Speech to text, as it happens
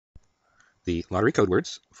The lottery code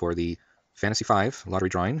words for the Fantasy 5 lottery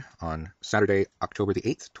drawing on Saturday, October the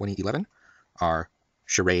 8th, 2011 are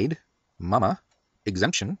charade, mama,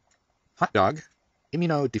 exemption, hot dog,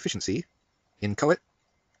 immunodeficiency, inchoate,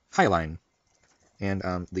 hyaline. And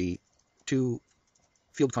the two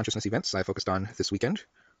field consciousness events I focused on this weekend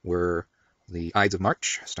were the Ides of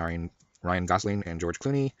March, starring Ryan Gosling and George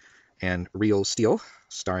Clooney, and Real Steel,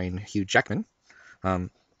 starring Hugh Jackman.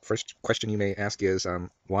 First question you may ask is,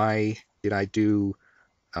 why did I do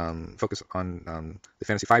focus on the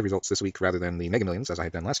Fantasy 5 results this week rather than the Mega Millions, as I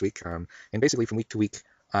had done last week? And basically, from week to week,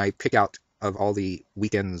 I pick out of all the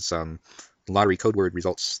weekend's lottery code word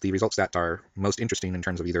results, the results that are most interesting in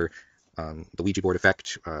terms of either the Ouija board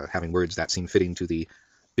effect, having words that seem fitting to the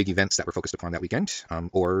big events that were focused upon that weekend,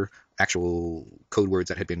 or actual code words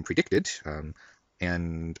that had been predicted.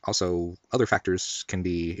 And also, other factors can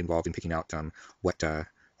be involved in picking out what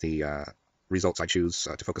the results I choose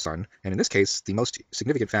to focus on. And in this case, the most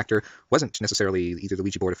significant factor wasn't necessarily either the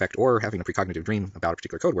Ouija board effect or having a precognitive dream about a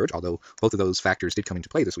particular code word, although both of those factors did come into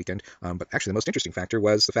play this weekend. But actually, the most interesting factor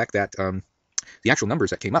was the fact that the actual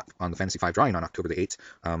numbers that came up on the Fantasy 5 drawing on October the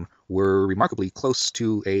 8th were remarkably close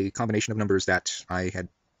to a combination of numbers that I had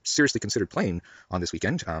seriously considered playing on this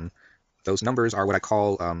weekend. Those numbers are what I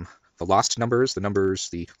call the Lost numbers,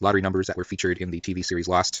 the lottery numbers that were featured in the TV series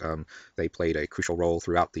Lost. They played a crucial role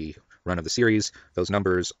throughout the run of the series. Those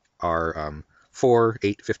numbers are 4,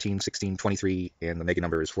 8, 15, 16, 23, and the mega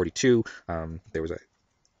number is 42. There was a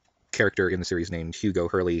character in the series named Hugo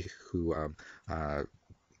Hurley who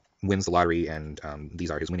wins the lottery, and these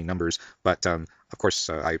are his winning numbers. But of course,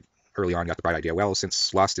 I early on got the bright idea, well,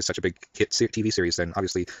 since Lost is such a big hit TV series, then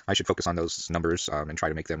obviously I should focus on those numbers and try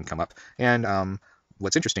to make them come up. And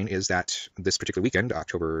what's interesting is that this particular weekend,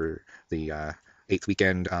 October the 8th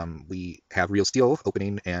weekend, we have Real Steel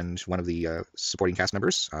opening, and one of the supporting cast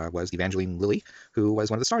members was Evangeline Lilly, who was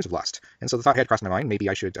one of the stars of Lost. And so the thought had crossed my mind, maybe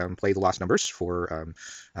I should play the Lost numbers for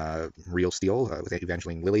Real Steel with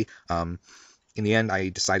Evangeline Lilly. In the end, I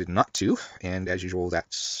decided not to, and as usual,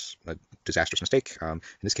 that's a disastrous mistake. In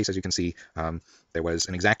this case, as you can see, there was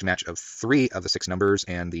an exact match of 3 of the 6 numbers,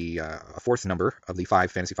 and the fourth number of the 5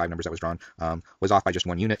 Fantasy 5 numbers that was drawn was off by just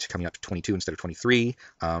 1 unit, coming up to 22 instead of 23.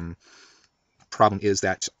 Problem is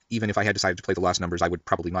that even if I had decided to play the Lost numbers, I would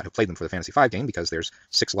probably not have played them for the Fantasy 5 game, because there's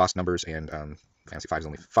 6 Lost numbers, and Fantasy 5 is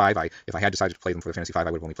only 5. If I had decided to play them for the Fantasy 5,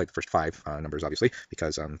 I would have only played the first 5 numbers, obviously,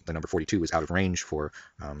 because the number 42 is out of range for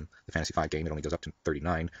the Fantasy 5 game. It only goes up to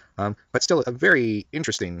 39. But still, a very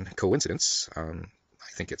interesting coincidence. I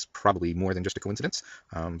think it's probably more than just a coincidence,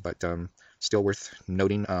 but still worth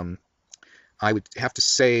noting. I would have to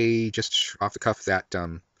say, just off the cuff, that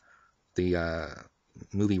the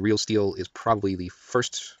movie Real Steel is probably the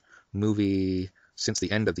first movie since the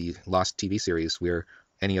end of the Lost TV series where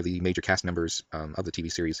any of the major cast members of the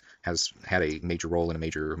TV series has had a major role in a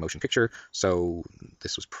major motion picture, so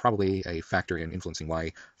this was probably a factor in influencing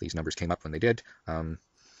why these numbers came up when they did.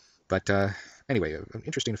 But anyway, an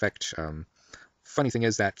interesting effect. Funny thing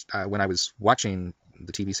is that when I was watching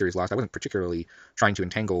the TV series Lost, I wasn't particularly trying to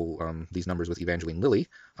entangle these numbers with Evangeline Lilly,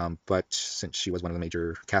 but since she was one of the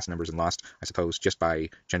major cast members in Lost, I suppose just by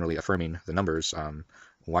generally affirming the numbers,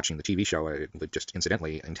 watching the TV show, I would just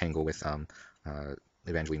incidentally entangle with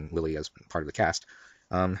Evangeline Lilly as part of the cast.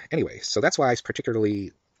 Anyway, so that's why I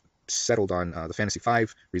particularly settled on the Fantasy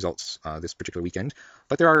 5 results this particular weekend,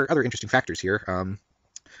 but there are other interesting factors here.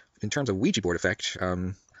 In terms of Ouija board effect,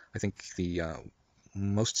 I think the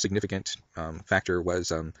most significant factor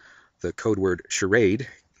was the code word charade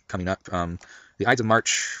coming up. The Ides of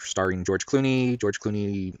March, starring George Clooney. George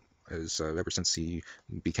Clooney, ever since he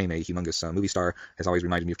became a humongous movie star, has always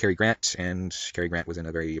reminded me of Cary Grant, and Cary Grant was in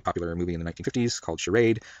a very popular movie in the 1950s called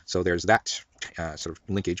Charade. So there's that sort of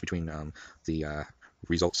linkage between the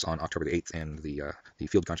results on October the 8th and the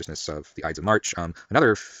field consciousness of the Ides of March.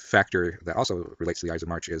 Another factor that also relates to the Ides of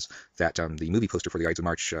March is that the movie poster for the Ides of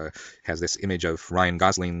March has this image of Ryan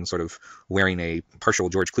Gosling sort of wearing a partial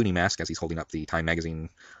George Clooney mask as he's holding up the Time magazine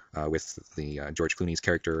with the George Clooney's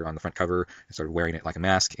character on the front cover, sort of wearing it like a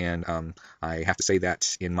mask. And I have to say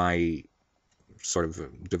that in my sort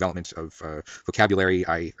of development of vocabulary,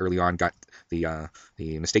 I early on got the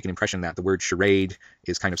mistaken impression that the word charade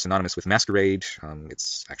is kind of synonymous with masquerade.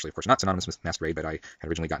 It's actually, of course, not synonymous with masquerade, but I had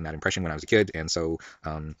originally gotten that impression when I was a kid, and so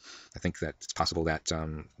I think that it's possible that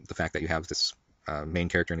the fact that you have this main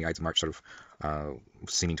character in the Ides of March sort of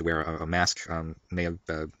seeming to wear a mask may have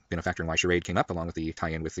been a factor in why charade came up, along with the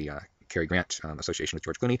tie-in with the Cary Grant association with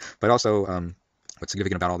George Clooney. But also, what's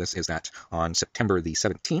significant about all this is that on September the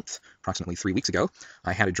 17th, approximately 3 weeks ago,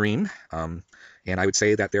 I had a dream, and I would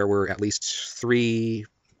say that there were at least 3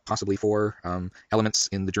 possibly 4 elements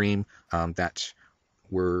in the dream that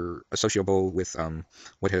were associable with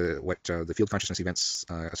what the field consciousness events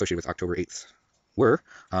associated with October 8th were.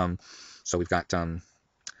 So we've got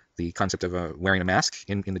the concept of wearing a mask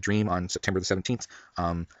in the dream on September the 17th.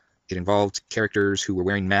 It involved characters who were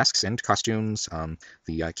wearing masks and costumes.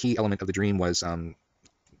 The key element of the dream was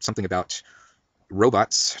something about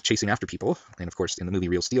robots chasing after people, and of course in the movie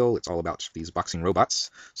Real Steel it's all about these boxing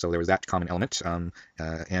robots, so there was that common element.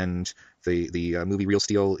 And the movie Real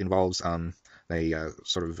Steel involves a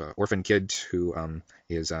sort of orphan kid who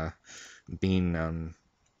is being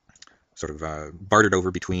sort of bartered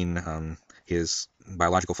over between his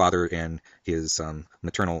biological father and his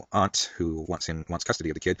maternal aunt, who wants custody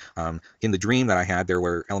of the kid. In the dream that I had, there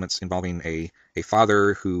were elements involving a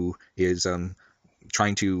father who is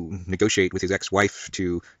trying to negotiate with his ex-wife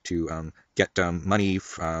to get money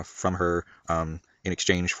from her in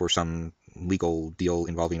exchange for some legal deal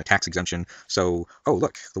involving a tax exemption. So, oh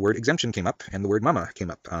look, the word exemption came up and the word mama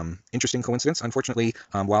came up. Interesting coincidence. Unfortunately,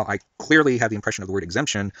 while I clearly had the impression of the word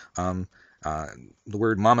exemption, the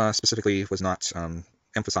word mama specifically was not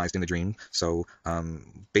emphasized in the dream. So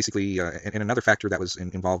basically, and another factor that was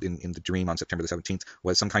involved in the dream on September the 17th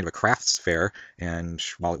was some kind of a crafts fair. And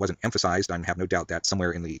while it wasn't emphasized, I have no doubt that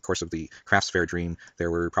somewhere in the course of the crafts fair dream,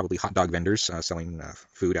 there were probably hot dog vendors selling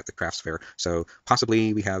food at the crafts fair. So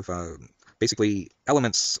possibly we have basically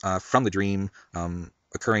elements from the dream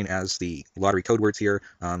occurring as the lottery code words here.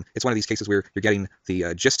 It's one of these cases where you're getting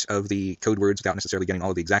the gist of the code words without necessarily getting all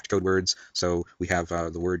of the exact code words. So we have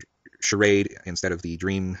the word charade instead of the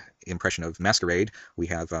dream impression of masquerade. We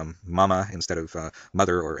have mama instead of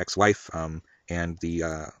mother or ex-wife, and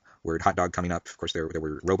the word hot dog coming up. Of course, there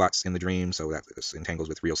were robots in the dream, so that entangles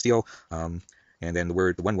with Real Steel. And then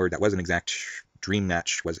the one word that was an exact dream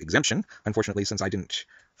match was exemption. Unfortunately, since I didn't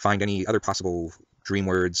find any other possible dream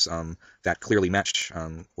words that clearly matched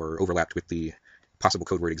or overlapped with the possible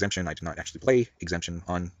code word exemption, I did not actually play exemption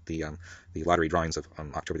on the lottery drawings of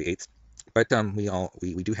October the 8th. But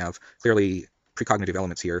we do have clearly precognitive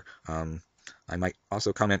elements here. I might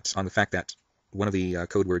also comment on the fact that one of the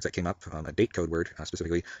code words that came up, a date code word,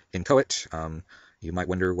 specifically inchoate. You might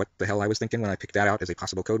wonder what the hell I was thinking when I picked that out as a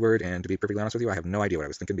possible code word, and to be perfectly honest with you, I have no idea what I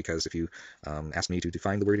was thinking, because if you asked me to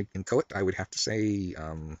define the word inchoate, I would have to say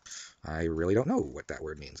I really don't know what that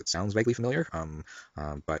word means. It sounds vaguely familiar,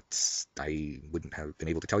 but I wouldn't have been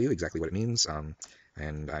able to tell you exactly what it means.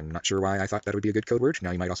 And I'm not sure why I thought that would be a good code word.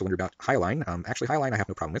 Now you might also wonder about Highline. Actually, Highline I have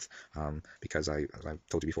no problem with, because as I've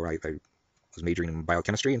told you before, I was majoring in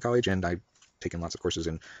biochemistry in college, and I've taken lots of courses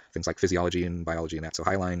in things like physiology and biology and that. So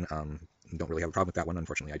Highline, don't really have a problem with that one.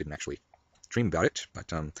 Unfortunately, I didn't actually dream about it, but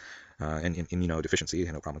and in immunodeficiency, I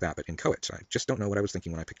had no problem with that. But inchoate, I just don't know what I was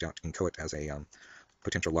thinking when I picked out inchoate as a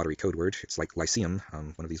potential lottery code word. It's like lyceum,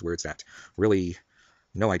 one of these words that really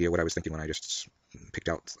no idea what I was thinking when I just picked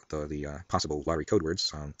out the possible lottery code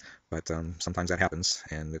words. But sometimes that happens,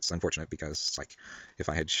 and it's unfortunate, because it's like if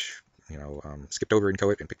I had skipped over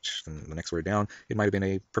inchoate and picked the next word down, it might have been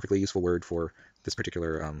a perfectly useful word for this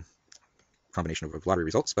particular combination of lottery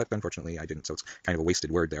results, but unfortunately I didn't, so it's kind of a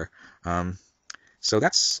wasted word there. So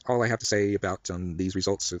that's all I have to say about these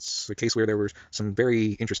results. It's a case where there were some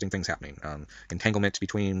very interesting things happening. Entanglement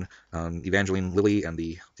between Evangeline Lilly and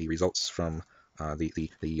the results from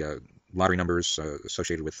the lottery numbers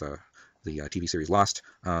associated with the TV series Lost,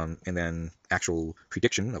 and then actual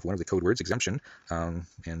prediction of one of the code words, exemption,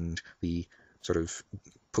 and the sort of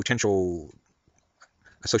potential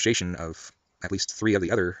association of at least 3 of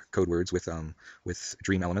the other code words with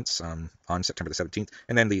dream elements on September the 17th,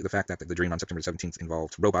 and then the fact that the dream on September the 17th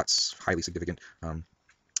involved robots, highly significant.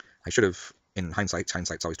 I should have, in hindsight's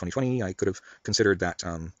always 20/20, I could have considered that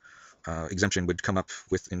exemption would come up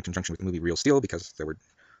in conjunction with the movie Real Steel, because there were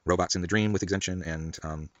robots in the dream with exemption and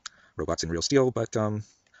robots in Real Steel, but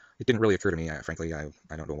it didn't really occur to me. Frankly, I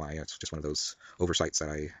don't know why. It's just one of those oversights that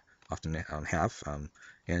I often have,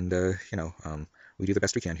 and we do the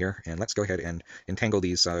best we can here, and let's go ahead and entangle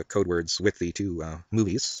these code words with the 2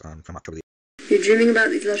 movies from October the 8th. You're dreaming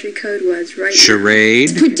about these lottery code words right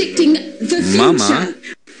Charade, now. Predicting the future. Mama,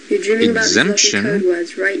 You're dreaming exemption, about these lottery code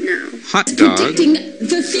words right now. hot dog, Predicting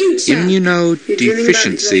the future.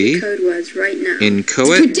 immunodeficiency, Code words right now.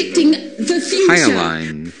 inchoate, Predicting the future.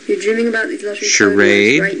 Highline, You're dreaming about these lottery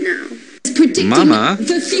charade, code words right now. Predicting mama,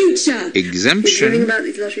 the future. exemption, You're dreaming about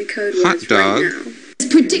these lottery code words hot dog, right now.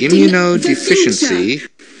 Predicting immunodeficiency,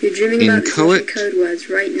 You're dreaming about these lottery inchoate, code words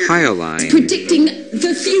right now. Highline, Predicting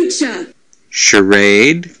the future.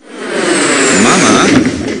 charade, mama,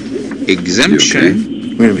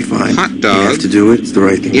 exemption, We're gonna be fine. Hot You dog. have to do it. It's the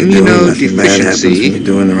right thing to do. Nothing bad happens when you're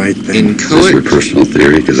doing the right thing. Inchoate. personal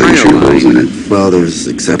theory, because I'm sure it wasn't it. Well, there's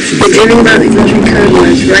exceptions. We're dreaming about these lottery code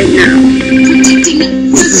words right now.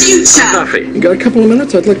 Predicting the future. Coffee. You got a couple of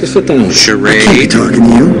minutes? I'd like to sit down. Can't be Charade. talking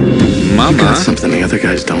to you. Mama. Something the other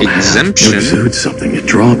guys don't Exemption. have. New food, something you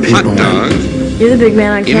draw people Hot dog. You're the big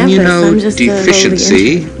man on campus. I'm just a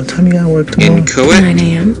Immunodeficiency. What time you gotta work tomorrow? Inchoate. 9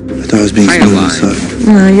 a.m. I thought I was being smooth and Hyaline.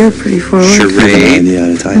 subtle. Well, you're pretty forward. Charade. Yeah,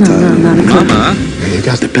 it's high No, time. not a club. Mama. You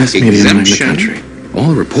got the best media in the Exemption. country. All the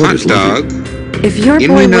Hot reporters love dog. If your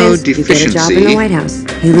boy wins, you get a job in the Immunodeficiency. White House.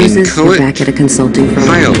 He loses, you're Inchoate. back at a consulting firm.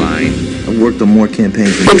 Hyaline. I've worked on more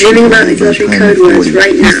campaigns than We're dreaming about these lottery code words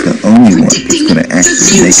right now. He's the only one who's Predicting gonna the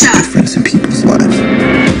actually make a future. difference in people's lives.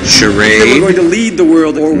 We're Charade. going to lead the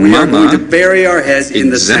world, or we are Mama. going to bury our heads in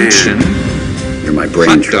the Exemption. sand. You're my brain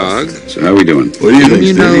Hot trust. dog. So how are we doing? What do you think,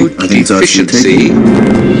 Stevie? I think it's us you Immunodeficiency.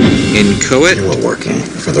 take. Inchoate. You were working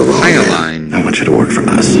for the wrong man. Hyaline. I want you to work for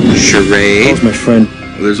us. Charade. my friend.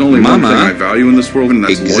 Well, there's only one Mama. thing I value in this world, and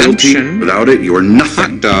that's Exemption. loyalty. Without it, you're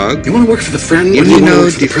nothing. Hot dog. You want to work for the friend? Or do you want to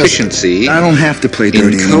work for the president? Immunodeficiency. I don't have to play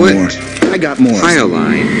dirty anymore. Inchoate. I got more.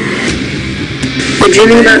 Hyaline. We're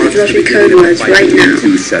dreaming about these lottery code words right now.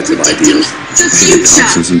 Two sets of Predicting ideas. the future.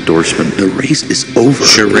 Thompson's endorsement. The race is over.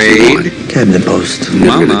 Charade. Cabinet post.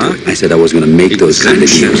 Mama. I said I was going to make those kind of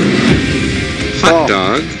Exemption. deals. Hot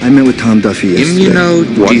dog. I met with Tom Duffy yesterday.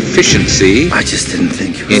 Immunodeficiency. I just didn't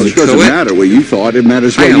think you In- were. It doesn't Inchoate. matter what you thought. It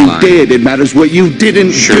matters what Hyaline. you did. It matters what you didn't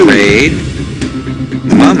do. Charade.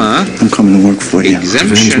 Mama. I'm coming to work for you.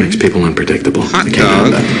 Revenge Exemption. makes people unpredictable. Hot I can't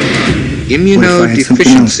have dog. that.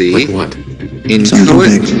 Immunodeficiency. Like what?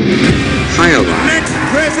 Inchoate. Hyaline.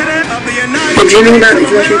 We're dreaming about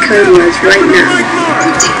these lottery code words right now. You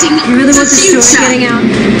Predicting really the want this story future. getting out?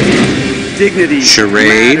 Dignity.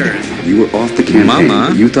 Charade. You were off the campaign.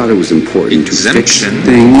 Mama. You thought it was important to fix Exemption.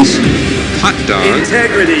 things. Hot dog.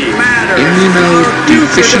 Integrity. Matters.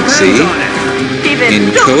 Immunodeficiency.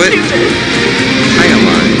 Inchoate.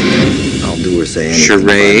 Hyaline. I'll do or say anything if I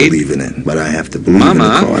Charade. believe in it, but I have to believe Mama.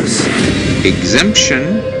 in the cause. Exemption.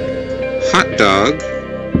 Hot dog.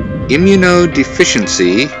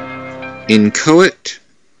 Immunodeficiency. Inchoate.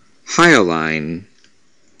 Hyaline.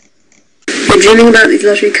 We're dreaming about these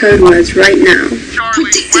lottery code words right now.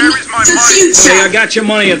 Predicting the future. I got your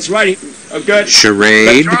money. It's right. I'm good.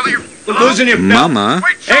 Charade. You're losing your Mama.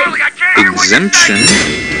 Exemption.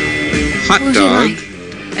 Hot dog.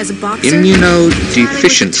 As a boxer,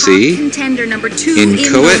 Immunodeficiency. contender number 2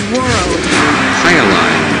 Inchoate. in the world.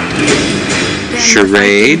 Hyaline. Then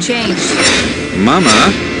Charade. the fight changed.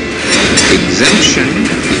 Mama. Exemption.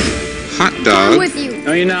 Hot dog. you.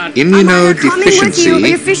 No, you're not.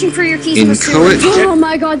 Immunodeficiency. fishing for your keys Inchoate. Oh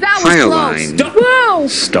my god, that Hyaline. Whoa!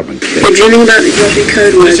 Stubborn We're kid. dreaming about these lottery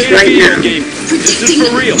code words right now. Predicting the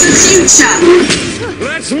future.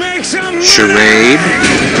 Let's make some. Charade.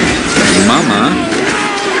 Mama.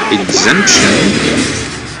 Exemption.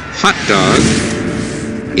 Hot dog.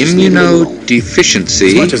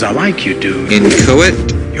 Immunodeficiency. As I like you, dude, Inchoate.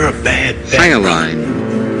 you're a bad Hyaline.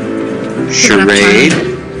 Charade.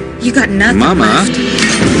 You got nothing Mama. left.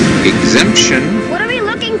 Exemption. What are we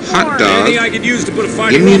looking for? Hot dog. Anything I could use to put a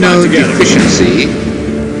fighting robot together. Immunodeficiency.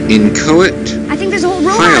 Inchoate. I think there's a whole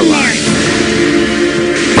robot in Hyaline. there.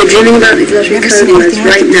 We're dreaming about these lottery Never code seen words anything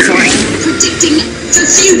like right it now. before. Predicting the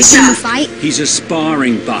We future. fight? He's a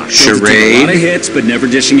sparring box. Charade. A lot of hits, but never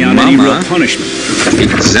dishing out any Mama. real punishment.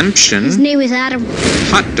 Exemption. name is Adam.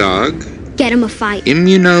 Hot dog. Get him a fight.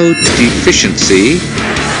 Immunodeficiency.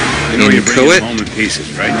 I know you're bringing Inchoate. him home in pieces,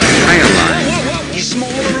 right? Hyaline. He's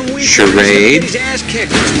smaller and weaker. Charade. Get his ass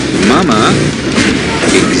kicked. Mama. I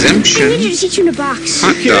need you Exemption. to teach you to box.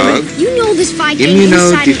 Hot dog. You know this fight game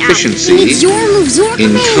inside and out. Immunodeficiency. And it's your move, Zork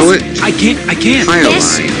Inchoate. I can't. Yes,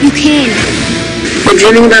 Hyaline. you can. We're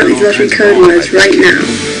dreaming about these lottery code words right now.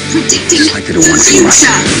 Predicting I did the it once in my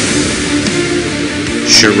future.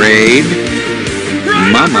 Charade.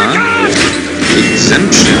 Mama.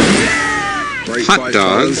 Exemption. Hot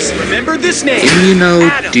dog. Remember this name.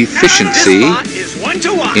 Immunodeficiency. Adam. This lot is one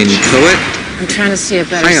to watch. Inchoate. I'm trying to see a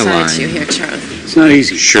better Hyaline. side to you here, Charlie. It's not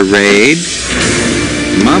easy. Charade.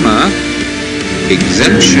 Mama.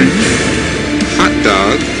 Exemption. Hot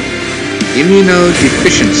dog.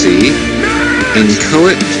 Immunodeficiency.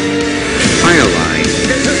 Inchoate. Hyaline.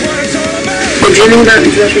 This is what it's all about. We're dreaming about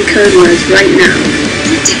these lottery code words right now.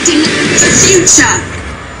 Predicting the future.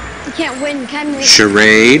 We can't win, can we?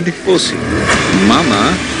 Charade. We'll see.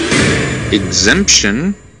 Mama.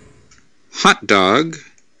 Exemption. Hot dog.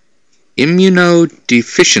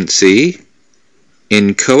 Immunodeficiency.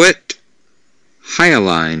 Inchoate.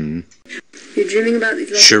 Hyaline. You're dreaming about these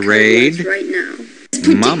lottery Charade. code words right now.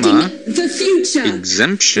 mama, The future.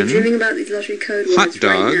 exemption, Dreaming about these lottery code words hot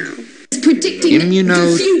dog, right now. Predicting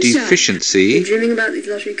immunodeficiency, dreaming about these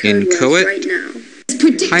lottery code inchoate, words right now.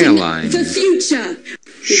 hyaline, The future.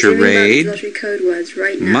 charade, Lottery code words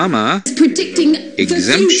right now. mama, Predicting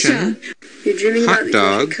exemption, You're dreaming hot about these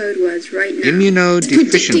dog, lottery code words right now.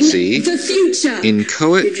 immunodeficiency, The future. You're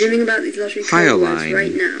inchoate, dreaming about these lottery code words hyaline.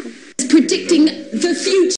 right now. Predicting the future.